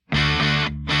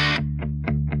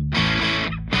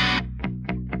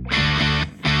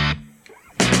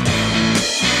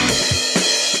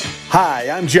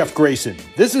Hi, I'm Jeff Grayson.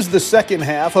 This is the second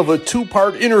half of a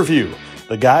two-part interview.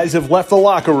 The guys have left the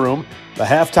locker room. The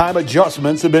halftime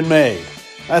adjustments have been made.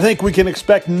 I think we can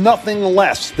expect nothing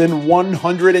less than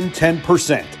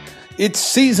 110%. It's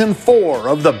Season 4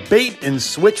 of the Bait and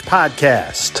Switch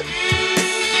podcast.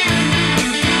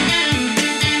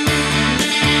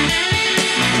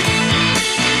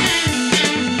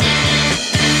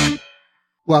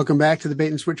 Welcome back to the Bait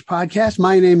and Switch podcast.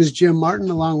 My name is Jim Martin,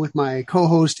 along with my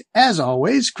co-host, as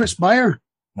always, Chris Beyer.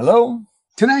 Hello.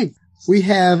 Tonight, we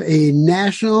have a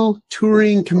national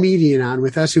touring comedian on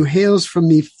with us who hails from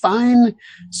the fine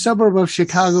suburb of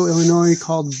Chicago, Illinois,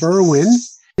 called Berwyn.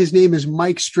 His name is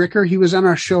Mike Stricker. He was on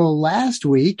our show last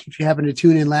week, if you happened to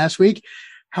tune in last week.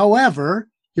 However,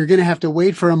 you're going to have to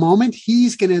wait for a moment.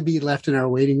 He's going to be left in our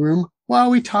waiting room while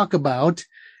we talk about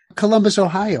Columbus,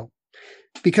 Ohio.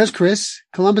 Because, Chris,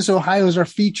 Columbus, Ohio is our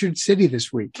featured city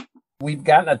this week. We've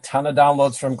gotten a ton of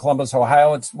downloads from Columbus,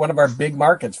 Ohio. It's one of our big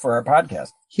markets for our podcast.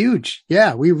 Huge.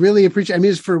 Yeah, we really appreciate it. I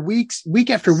mean, it's for week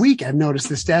after week, I've noticed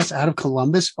the stats out of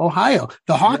Columbus, Ohio,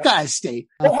 the Hawkeyes state.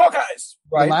 The Hawkeyes.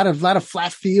 Right. A lot of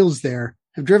flat fields there.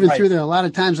 I've driven through there a lot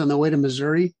of times on the way to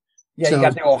Missouri. Yeah, so, you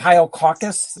got the Ohio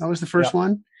Caucus. That was the first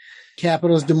one.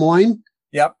 Capital's Des Moines.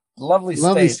 Yep. Lovely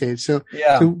state. So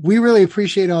we really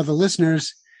appreciate all the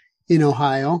listeners in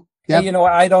Ohio. Yep. Hey, you know,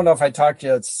 I don't know if I talked to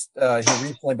you here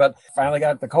recently, but finally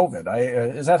got the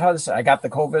COVID. Is that how this? I got the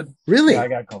COVID. Really? Yeah, I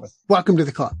got COVID. Welcome to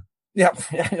the club. Yep.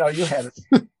 Yeah, you had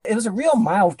it. It was a real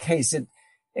mild case. It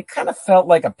kind of felt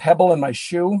like a pebble in my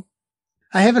shoe.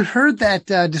 I haven't heard that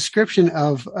description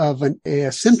of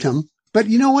a symptom, but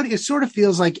you know what? It sort of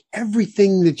feels like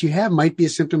everything that you have might be a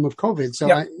symptom of COVID. So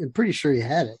yep. I'm pretty sure you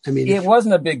had it. I mean, it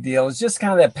wasn't a big deal. It was just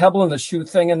kind of that pebble in the shoe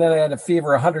thing. And then I had a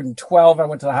fever, 112. I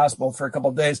went to the hospital for a couple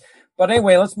of days. But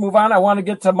anyway, let's move on. I want to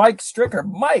get to Mike Stricker.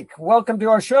 Mike, welcome to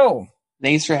our show.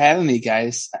 Thanks for having me,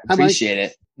 guys. I appreciate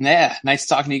it. Yeah, nice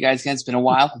talking to you guys again. It's been a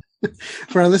while.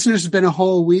 For our listeners, it's been a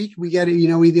whole week. We got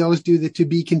to, we always do the to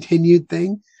be continued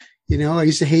thing. I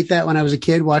used to hate that when I was a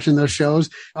kid watching those shows.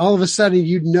 All of a sudden,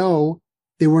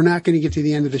 they were not going to get to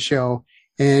the end of the show.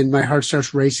 And my heart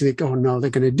starts racing. Like, oh, no, they're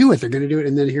going to do it. They're going to do it.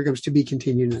 And then here comes to be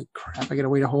continued. Like, crap, I got to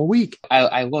wait a whole week.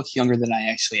 I look younger than I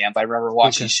actually am, but I remember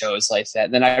watching shows like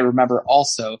that. Then I remember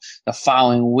also the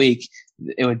following week,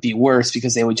 it would be worse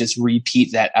because they would just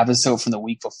repeat that episode from the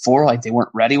week before. Like they weren't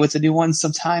ready with the new ones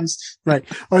sometimes. Right.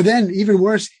 Or then even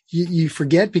worse, you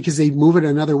forget because they move it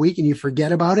another week and you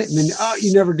forget about it. And then,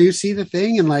 you never do see the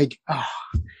thing. And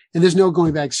and there's no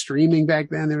going back streaming back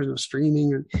then. There was no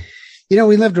streaming.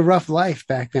 We lived a rough life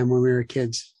back then when we were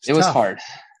kids. It was hard.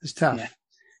 It was tough. Yeah.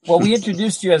 Well, we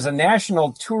introduced you as a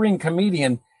national touring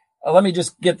comedian. Let me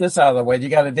just get this out of the way. Do you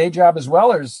got a day job as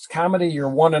well, or is comedy your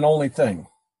one and only thing?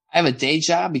 I have a day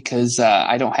job because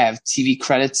I don't have TV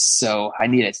credits, so I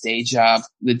need a day job.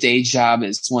 The day job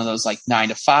is one of those like 9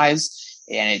 to 5s,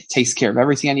 and it takes care of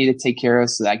everything I need to take care of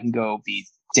so that I can go be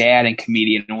dad and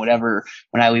comedian and whatever.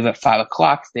 When I leave at 5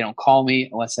 o'clock, they don't call me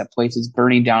unless that place is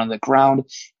burning down to the ground.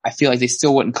 I feel like they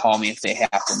still wouldn't call me if they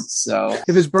happened. So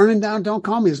if it's burning down, don't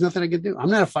call me. There's nothing I can do. I'm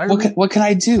not a fireman. What can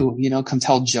I do? Come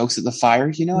tell jokes at the fire.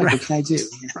 Right. What can I do?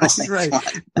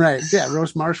 Right. Yeah.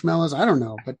 Roast marshmallows. I don't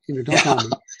know, but don't call me.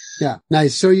 Yeah.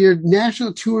 Nice. So you're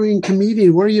national touring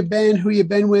comedian. Where you been? Who you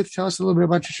been with? Tell us a little bit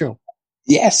about your show.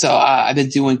 Yeah, so I've been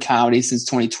doing comedy since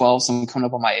 2012, so I'm coming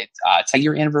up on my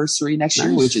 10-year anniversary next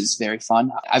year, which is very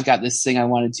fun. I've got this thing I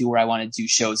want to do where I want to do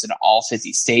shows in all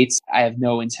 50 states. I have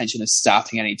no intention of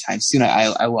stopping anytime soon.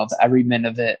 I love every minute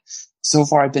of it. So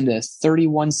far, I've been to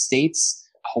 31 states.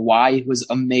 Hawaii was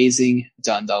amazing.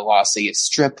 Done the Las Vegas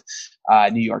Strip,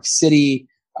 New York City.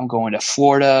 I'm going to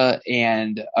Florida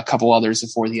and a couple others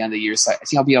before the end of the year. So I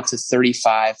think I'll be up to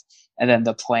 35. And then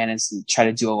the plan is to try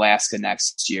to do Alaska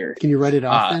next year. Can you write it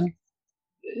off then?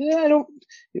 I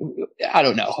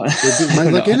don't know. Might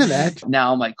look into that.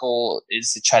 Now my goal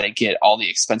is to try to get all the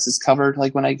expenses covered.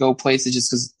 Like when I go places,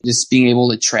 just because just being able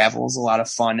to travel is a lot of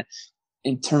fun.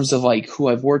 In terms of like who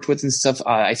I've worked with and stuff,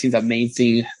 I think the main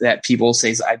thing that people say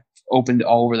is I've opened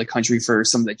all over the country for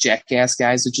some of the Jackass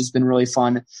guys, which has been really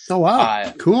fun. Oh,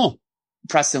 wow. Cool.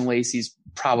 Preston Lacey's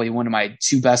probably one of my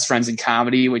two best friends in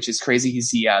comedy, which is crazy. He's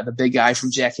the big guy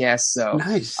from Jackass. So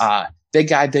nice. Big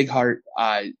guy, big heart,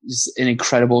 just an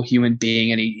incredible human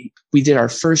being. And we did our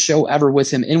first show ever with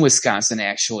him in Wisconsin,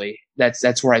 actually.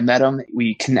 That's where I met him.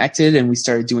 We connected and we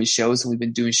started doing shows, and we've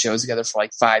been doing shows together for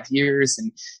like 5 years.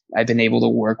 And I've been able to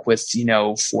work with,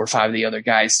 4 or 5 of the other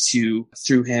guys too,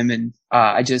 through him. And,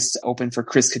 I just opened for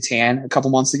Chris Kattan a couple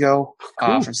months ago,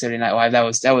 cool. From Saturday Night Live.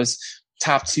 That was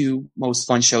top 2 most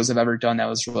fun shows I've ever done. That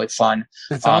was really fun.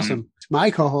 That's awesome. My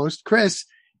co-host, Chris,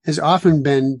 has often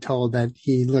been told that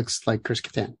he looks like Chris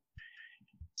Kattan.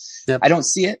 Yep. I don't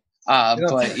see it.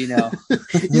 But you know,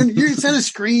 you're on a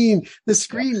screen. The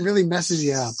screen really messes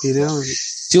you up, you know.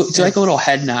 Do like a little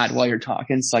head nod while you're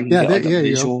talking, so I can get like a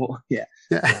visual. Yeah.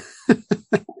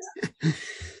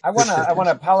 I want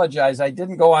to apologize. I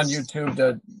didn't go on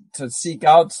YouTube to seek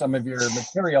out some of your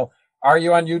material. Are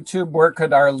you on YouTube? Where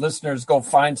could our listeners go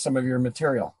find some of your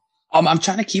material? I'm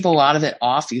trying to keep a lot of it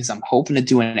off because I'm hoping to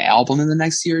do an album in the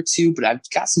next year or two, but I've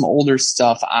got some older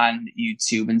stuff on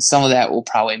YouTube and some of that will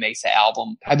probably make the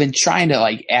album. I've been trying to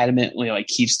like adamantly like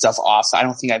keep stuff off. So I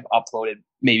don't think I've uploaded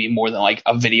maybe more than like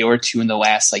a video or two in the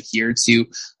last like year or two,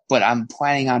 but I'm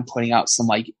planning on putting out some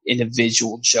like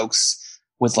individual jokes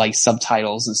with like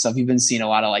subtitles and stuff. You've been seeing a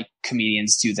lot of like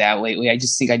comedians do that lately. I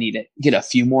just think I need to get a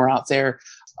few more out there.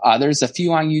 There's a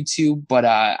few on YouTube, but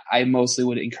I mostly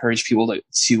would encourage people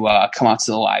to come out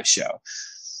to the live show.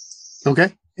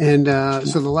 Okay. And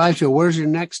so the live show, where's your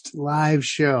next live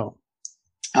show?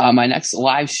 My next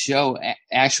live show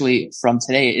actually from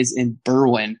today is in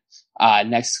Berwyn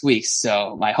next week.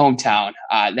 So my hometown,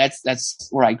 that's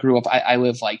where I grew up. I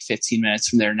live like 15 minutes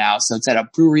from there now. So it's at a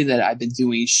brewery that I've been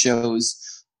doing shows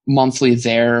monthly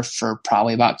there for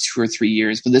probably about 2 or 3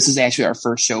 years, but this is actually our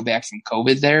first show back from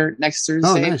COVID there next Thursday.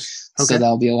 Oh, nice. Okay. So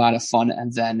that'll be a lot of fun.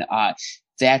 And then,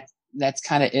 that's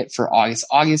kind of it for August.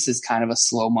 August is kind of a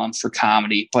slow month for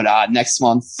comedy, but, next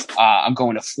month, I'm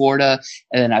going to Florida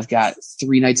and then I've got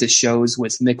 3 nights of shows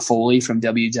with Mick Foley from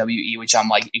WWE, which I'm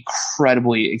like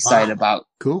incredibly excited about.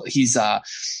 Cool. He's,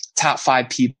 top 5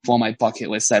 people on my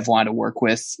bucket list I've wanted to work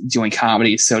with doing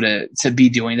comedy. So to be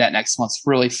doing that next month's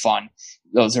really fun.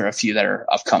 Those are a few that are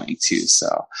upcoming too.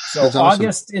 So August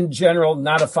awesome. In general,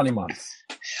 not a funny month.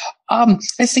 I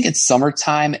think it's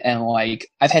summertime and like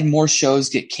I've had more shows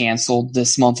get canceled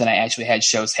this month than I actually had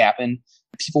shows happen.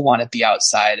 People want to be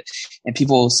outside and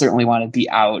people certainly want to be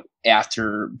out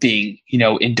after being,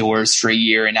 indoors for a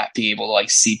year and not being able to like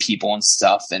see people and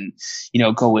stuff and,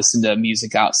 go listen to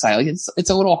music outside. Like it's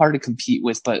a little hard to compete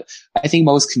with, but I think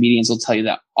most comedians will tell you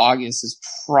that August is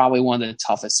probably one of the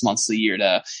toughest months of the year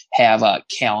to have a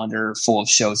calendar full of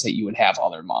shows that you would have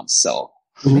other months. So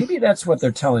maybe that's what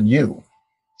they're telling you.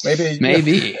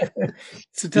 Maybe.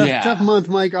 It's a tough month,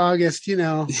 Mike. August,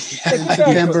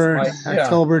 September,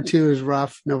 October too is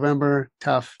rough. November,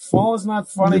 tough. Fall is not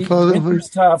funny. Winter's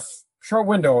tough. Short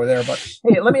window over there. But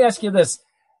hey, let me ask you this.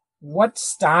 What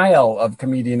style of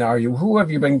comedian are you? Who have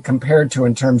you been compared to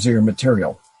in terms of your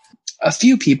material? A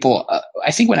few people. I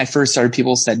think when I first started,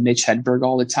 people said Mitch Hedberg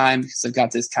all the time because I've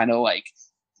got this kind of like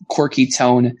quirky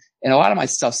tone and a lot of my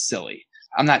stuff's silly.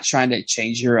 I'm not trying to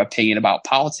change your opinion about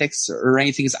politics or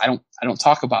anything. I don't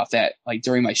talk about that like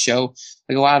during my show.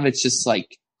 Like a lot of it's just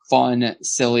like fun,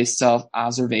 silly stuff,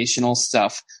 observational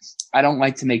stuff. I don't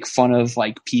like to make fun of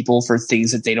like people for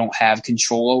things that they don't have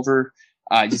control over.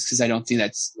 Just because I don't think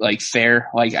that's like fair.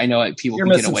 Like I know like people You're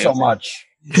can get away so with much.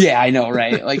 Yeah, I know,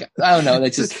 right? Like I don't know.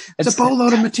 That's just it's a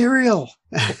boatload of material.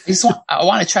 I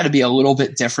want to try to be a little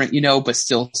bit different, but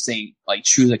still staying like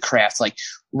true to the craft, like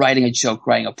writing a joke,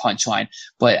 writing a punchline.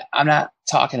 But I'm not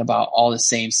talking about all the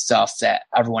same stuff that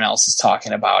everyone else is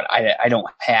talking about. I don't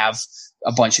have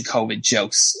a bunch of COVID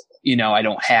jokes. I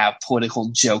don't have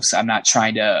political jokes. I'm not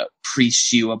trying to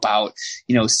preach to you about,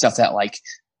 stuff that like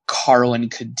Carlin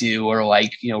could do or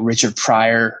like, Richard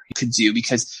Pryor could do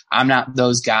because I'm not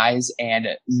those guys and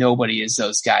nobody is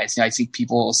those guys. I think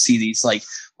people will see these like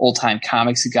old time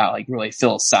comics who got like really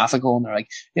philosophical and they're like,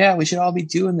 yeah, we should all be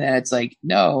doing that. It's like,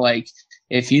 no, like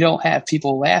if you don't have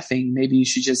people laughing, maybe you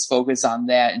should just focus on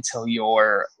that until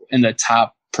you're in the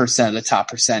top percent of the top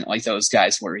percent like those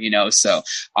guys were, So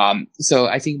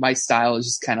I think my style is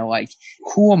just kind of like,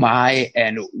 who am I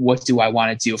and what do I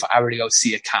want to do if I were to go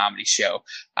see a comedy show?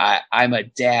 I'm a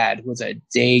dad with a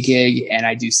day gig and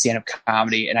I do stand-up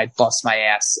comedy and I bust my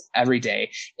ass every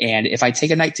day. And if I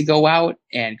take a night to go out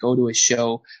and go to a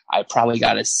show, I probably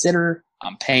got a sitter.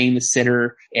 I'm paying the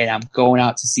sitter and I'm going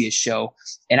out to see a show.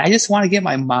 And I just want to get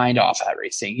my mind off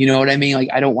everything. You know what I mean? Like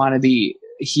I don't want to be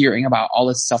hearing about all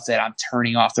the stuff that I'm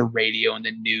turning off the radio and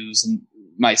the news and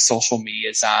my social media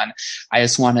is on. I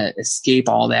just want to escape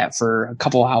all that for a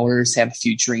couple hours, have a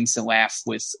few drinks and laugh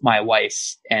with my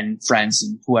wife and friends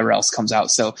and whoever else comes out.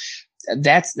 So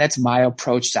that's my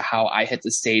approach to how I hit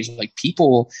the stage. Like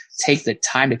people take the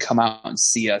time to come out and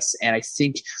see us. And I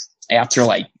think after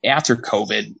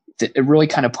COVID, it really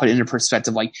kind of put into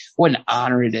perspective, like what an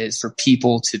honor it is for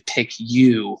people to pick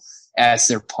you as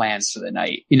their plans for the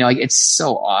night. You know, like it's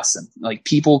so awesome. Like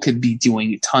people could be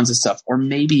doing tons of stuff, or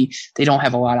maybe they don't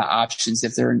have a lot of options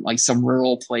if they're in like some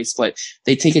rural place, but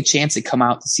they take a chance to come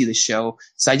out to see the show.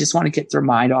 So I just want to get their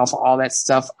mind off all that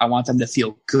stuff. I want them to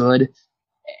feel good,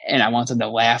 and I want them to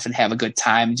laugh and have a good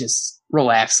time, just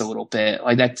relax a little bit.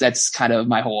 Like that's kind of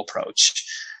my whole approach.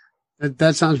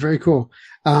 That sounds very cool.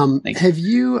 Have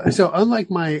you, so unlike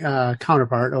my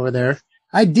counterpart over there,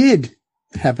 I did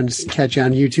happen to catch you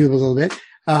on YouTube a little bit.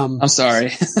 I'm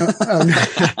sorry.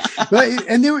 But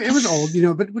it was old, you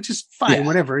know, but which is fine,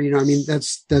 whatever, you know, I mean,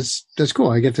 that's cool.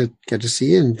 I get to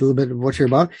see and a little bit of what you're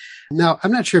about. Now,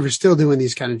 I'm not sure if you're still doing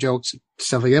these kind of jokes and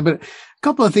stuff like that, but a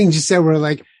couple of things you said were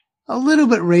like a little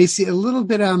bit racy, a little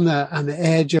bit on the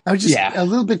edge. I was just a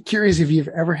little bit curious if you've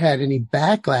ever had any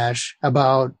backlash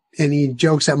about any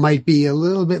jokes that might be a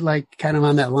little bit like kind of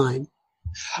on that line.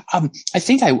 I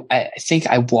think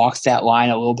I walked that line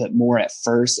a little bit more at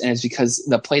first, and it's because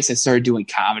the place I started doing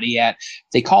comedy at,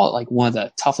 they call it like one of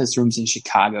the toughest rooms in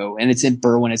Chicago, and it's in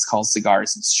Berwyn. It's called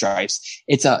Cigars and Stripes.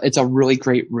 It's a really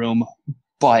great room,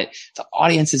 but the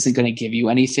audience isn't going to give you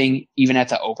anything, even at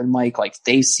the open mic. Like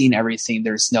they've seen everything.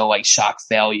 There's no like shock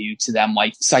value to them.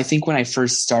 Like, so I think when I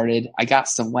first started, I got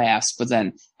some laughs, but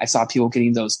then I saw people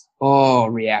getting those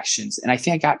reactions. And I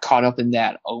think I got caught up in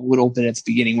that a little bit at the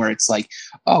beginning where it's like,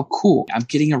 oh, cool, I'm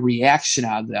getting a reaction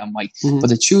out of them. Like, but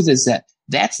the truth is that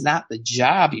that's not the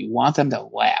job. You want them to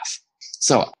laugh.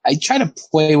 So I try to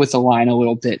play with the line a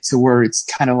little bit to where it's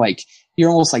kind of like,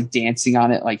 you're almost like dancing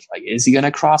on it. Like, is he going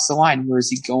to cross the line? Where is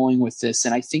he going with this?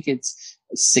 And I think it's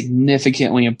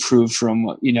significantly improved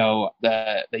from, you know,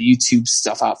 the YouTube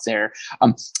stuff out there.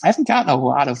 I haven't gotten a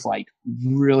lot of like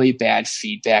really bad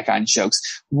feedback on jokes.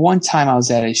 One time I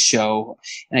was at a show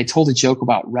and I told a joke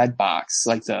about Redbox,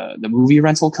 like the movie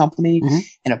rental company.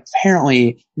 And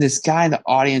apparently this guy in the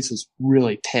audience was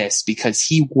really pissed because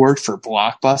he worked for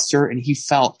Blockbuster and he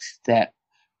felt that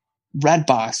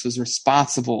Redbox was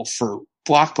responsible for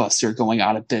Blockbuster going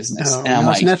out of business. And I'm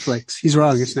like, Netflix. He's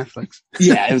wrong. It's Netflix.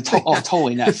 Yeah, it was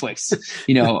totally Netflix,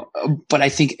 you know, but I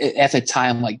think at the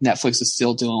time, like Netflix was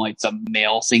still doing like the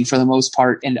mail thing for the most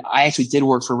part. And I actually did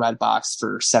work for Redbox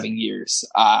for 7 years.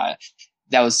 That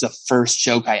was the first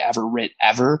joke I ever writ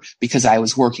ever because I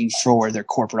was working for their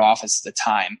corporate office at the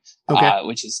time,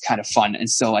 which is kind of fun. And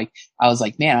so like, I was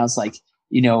like,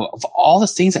 you know, of all the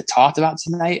things I talked about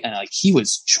tonight, and like he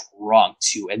was drunk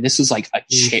too. And this was like a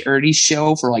charity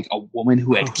show for like a woman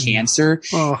who had cancer.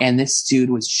 And this dude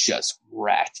was just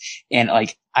wrecked. And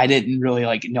like, I didn't really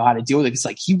like know how to deal with it. It's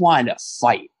like he wanted to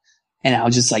fight. And I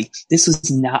was just like, this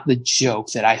was not the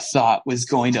joke that I thought was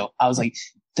going to, I was like,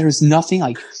 there's nothing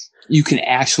like you can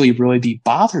actually really be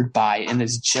bothered by in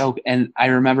this joke. And I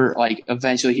remember like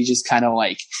eventually he just kind of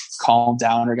like calmed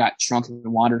down or got drunk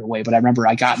and wandered away. But I remember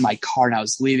I got in my car and I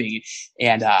was leaving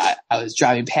and I was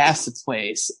driving past the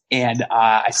place and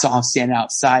I saw him standing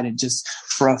outside, and just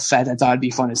for a fact I thought it'd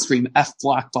be fun to scream F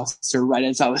Blockbuster right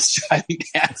as I was driving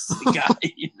past the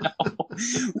guy, you know.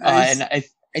 And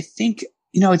I think,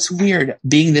 you know, it's weird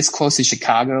being this close to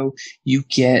Chicago. You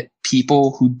get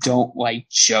people who don't like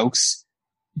jokes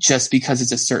just because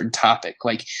it's a certain topic.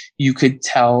 Like you could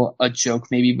tell a joke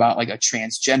maybe about like a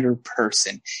transgender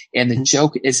person and the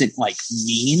joke isn't like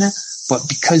mean, but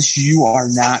because you are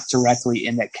not directly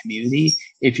in that community,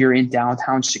 if you're in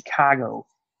downtown Chicago,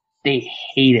 they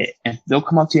hate it. And they'll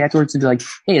come up to you afterwards and be like,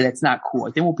 hey, that's not cool.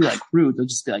 Like, they won't be like rude. They'll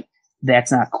just be like,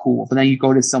 that's not cool. But then you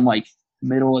go to some like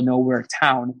middle of nowhere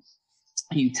town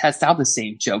and you test out the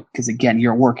same joke because again,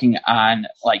 you're working on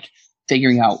like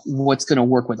figuring out what's going to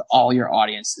work with all your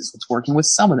audiences, what's working with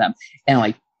some of them. And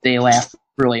like, they laugh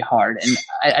really hard. And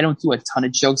I don't do a ton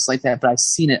of jokes like that, but I've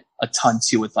seen it a ton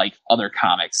too with like other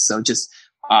comics. So just,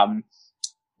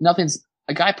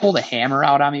 a guy pulled a hammer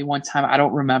out on me one time. I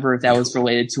don't remember if that was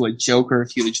related to a joke or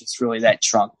if he was just really that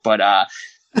drunk, but,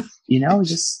 you know,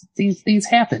 just things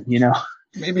happen, you know.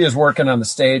 Maybe he's working on the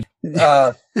stage.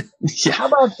 How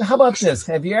about this?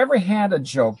 Have you ever had a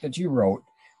joke that you wrote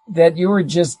that you were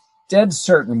just dead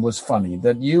certain was funny,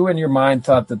 that you in your mind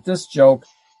thought that this joke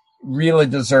really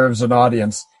deserves an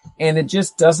audience and it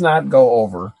just does not go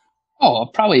over? Oh,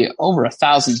 probably over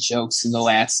 1,000 jokes in the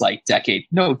last like decade,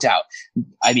 no doubt.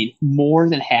 I mean, more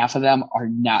than half of them are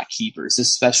not keepers,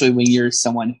 especially when you're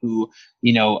someone who,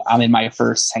 you know, I'm in my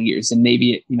first 10 years and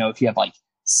maybe, you know, if you have like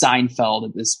Seinfeld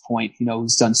at this point, you know,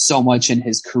 who's done so much in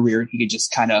his career, he could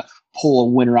just kind of pull a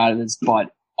winner out of his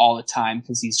butt all the time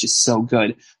because he's just so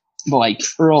good. But like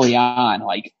early on,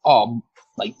 like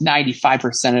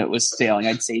 95% of it was failing.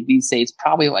 I'd say these days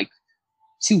probably like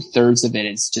 2/3 of it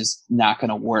is just not going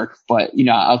to work. But you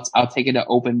know, I'll take it to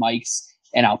open mics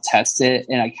and I'll test it,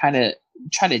 and I kind of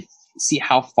try to see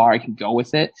how far I can go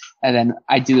with it. And then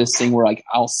I do this thing where like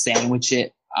I'll sandwich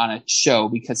it on a show,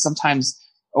 because sometimes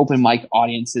open mic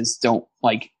audiences don't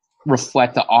like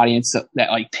reflect the audience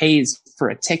that like pays for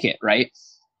a ticket, right?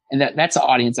 And that's the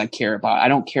audience I care about. I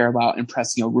don't care about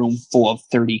impressing a room full of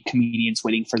 30 comedians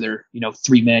waiting for their,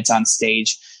 3 minutes on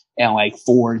stage and like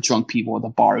 4 drunk people at the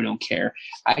bar who don't care.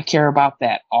 I care about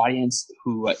that audience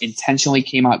who intentionally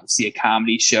came out to see a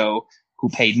comedy show, who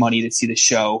paid money to see the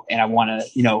show, and I want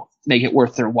to, make it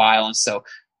worth their while. And so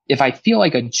if I feel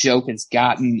like a joke has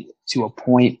gotten to a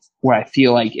point where I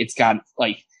feel like it's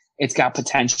got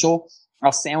potential,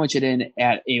 I'll sandwich it in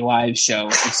at a live show.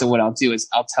 And so what I'll do is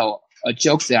I'll tell a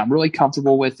joke that I'm really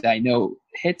comfortable with, that I know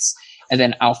hits, and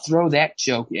then I'll throw that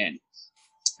joke in,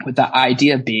 with the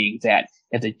idea being that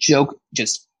if the joke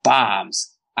just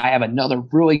bombs, I have another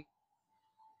really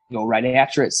go right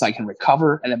after it so I can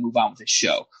recover and then move on with the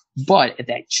show. But if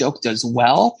that joke does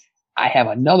well, I have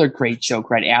another great joke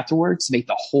right afterwards to make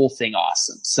the whole thing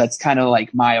awesome. So that's kind of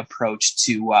like my approach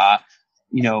to,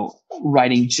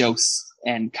 writing jokes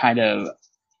and kind of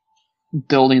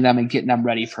building them and getting them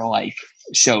ready for like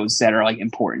shows that are like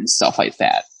important, stuff like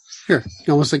that. Sure.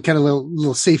 Almost like kind of a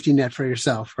little safety net for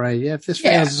yourself, right? Yeah. If this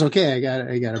fails, it's okay.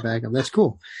 I got a backup. That's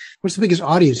cool. What's the biggest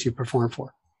audience you perform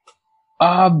for?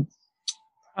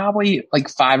 Probably like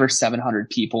 500 or 700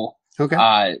 people. Okay.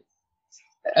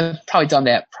 I've probably done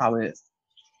that probably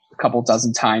a couple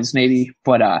dozen times maybe,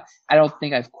 but I don't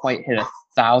think I've quite hit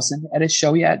 1,000 at a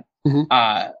show yet.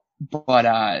 Mm-hmm.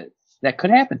 But that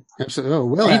could happen. Absolutely. Oh,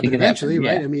 will happen eventually,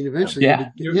 right? Yeah. I mean, eventually. Yeah.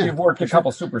 You've worked a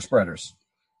couple super spreaders.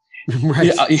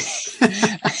 Right.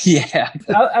 Yeah.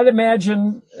 I'd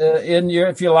imagine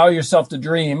if you allow yourself to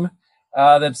dream,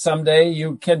 that someday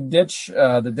you can ditch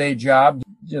the day job.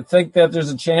 Do you think that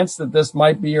there's a chance that this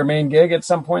might be your main gig at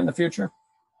some point in the future?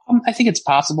 I think it's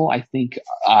possible. I think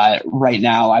right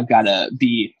now I've got to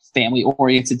be family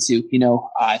oriented too,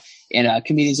 and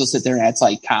comedians will sit there and act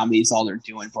like comedy is all they're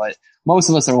doing, but most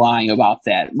of us are lying about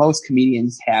that. Most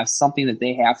comedians have something that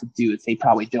they have to do that they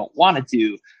probably don't want to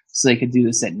do, so they can do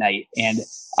this at night. And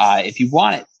if you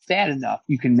want it bad enough,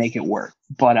 you can make it work.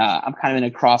 But I'm kind of in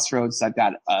a crossroads. I've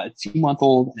got a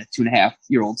 2-month-old and a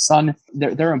 2.5-year-old son.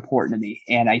 They're important to me,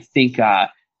 and I think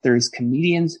there's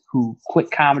comedians who quit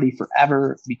comedy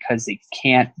forever because they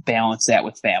can't balance that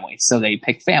with family, so they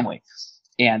pick family.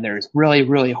 And there's really,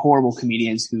 really horrible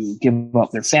comedians who give up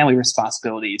their family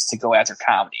responsibilities to go after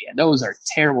comedy. And those are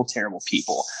terrible, terrible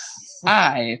people.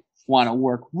 I want to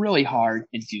work really hard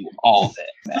and do all of it.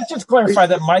 Let's just clarify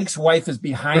that Mike's wife is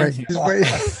behind you.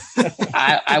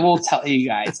 I will tell you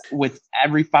guys, with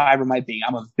every fiber of my being,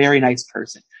 I'm a very nice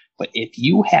person. But if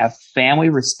you have family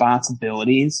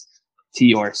responsibilities to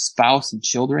your spouse and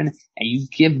children, and you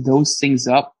give those things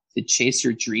up to chase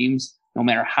your dreams, no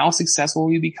matter how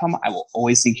successful you become, I will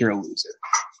always think you're a loser.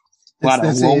 A lot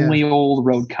of lonely old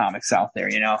road comics out there,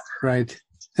 Right.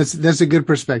 That's a good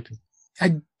perspective.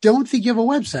 I don't think you have a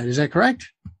website. Is that correct?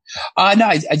 No,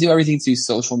 I do everything through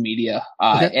social media.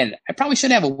 Okay. And I probably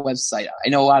should have a website. I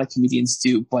know a lot of comedians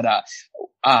do, but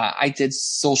I did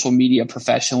social media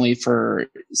professionally for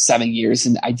 7 years,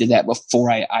 and I did that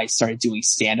before I started doing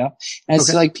stand-up. And I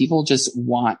feel like people just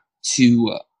want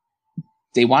to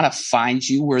find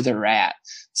you where they're at.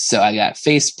 So I got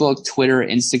Facebook, Twitter,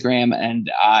 Instagram,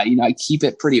 and, I keep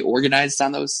it pretty organized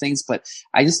on those things, but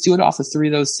I just do it off of 3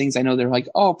 of those things. I know they're like,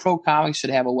 oh, pro comics should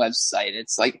have a website.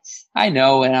 It's like, I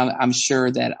know, and I'm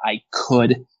sure that I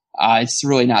could. It's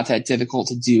really not that difficult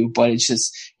to do, but it's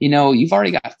just, you've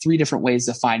already got 3 different ways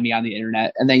to find me on the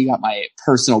internet. And then you got my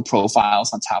personal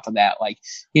profiles on top of that. Like,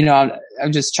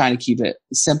 I'm just trying to keep it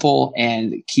simple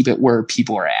and keep it where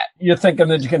people are at. You're thinking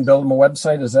that you can build them a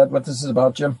website? Is that what this is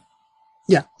about, Jim?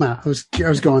 Yeah, I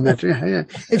was going that. Yeah.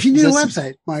 If you need a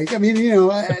website, Mike, I mean,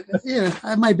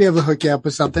 I might be able to hook you up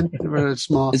with something for a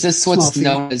small. Is this what's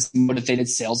known as motivated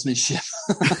salesmanship?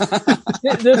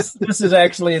 This is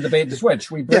actually the bait and switch.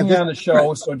 We bring you on the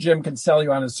show so Jim can sell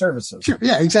you on his services. Sure.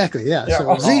 Yeah, exactly. Yeah. So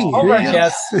all our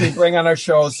guests we bring on our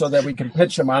show so that we can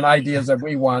pitch them on ideas that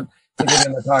we want to get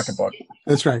in the pocketbook.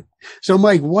 That's right. So,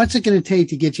 Mike, what's it going to take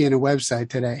to get you in a website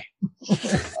today?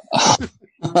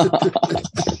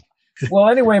 Well,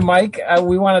 anyway, Mike,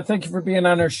 we want to thank you for being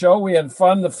on our show. We had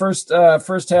fun the first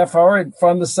half hour, and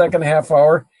fun the second half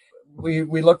hour. We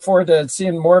look forward to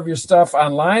seeing more of your stuff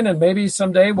online, and maybe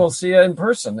someday we'll see you in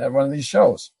person at one of these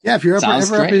shows. Yeah, if you're ever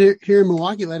up here in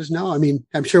Milwaukee, let us know. I mean,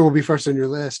 I'm sure we'll be first on your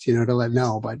list, to let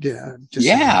know. But just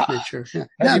make sure. Yeah,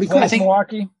 Have you played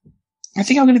Milwaukee? I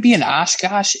think I'm going to be in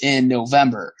Oshkosh in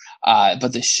November,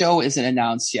 but the show isn't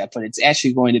announced yet. But it's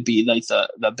actually going to be like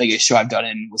the biggest show I've done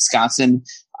in Wisconsin.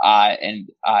 And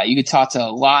you could talk to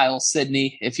Lyle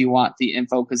Sidney if you want the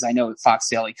info, because I know Fox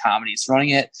Daily Comedy is running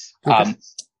it. Okay.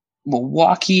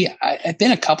 Milwaukee, I've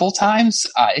been a couple times.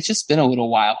 It's just been a little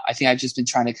while. I think I've just been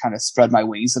trying to kind of spread my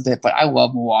wings a bit, but I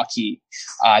love Milwaukee.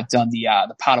 I've done the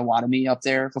Potawatomi up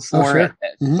there before. Oh,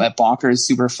 sure. At Bonkers,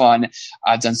 super fun.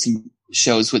 I've done some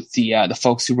shows with the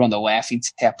folks who run the Laughing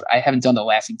Tap. I haven't done the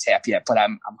Laughing Tap yet, but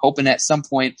I'm hoping at some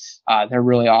point. They're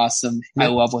really awesome. I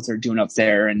love what they're doing up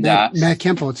there. And Matt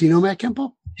Kemple. Do you know Matt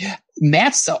Kemple?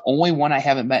 Matt's the only one I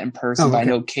haven't met in person. But I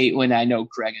know Caitlin, I know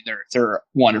Greg, and they're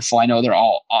wonderful. I know they're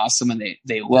all awesome, and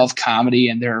they love comedy,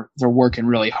 and they're working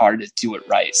really hard to do it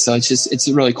right. So it's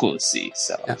really cool to see.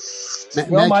 So Matt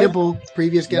Kemple,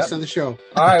 previous guest on the show.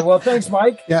 All right. Well, thanks,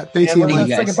 Mike. Yeah, thanks and again, we're Mike. going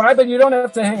to say goodbye, but you don't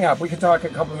have to hang up. We can talk a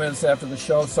couple minutes after the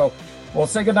show. So we'll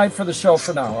say goodnight for the show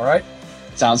for now. All right.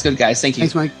 Sounds good, guys. Thank you.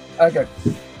 Thanks, Mike. Okay.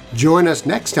 Join us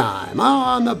next time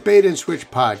on the Bait and Switch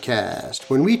podcast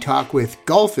when we talk with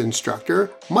golf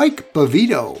instructor Mike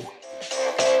Bovito.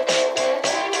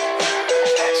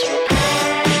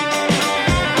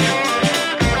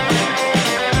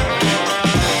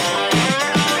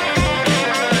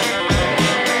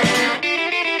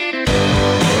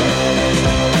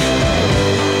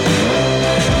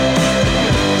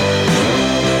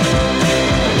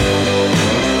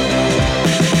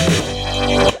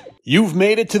 You've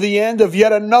made it to the end of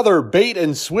yet another Bait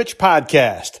and Switch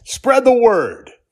podcast. Spread the word.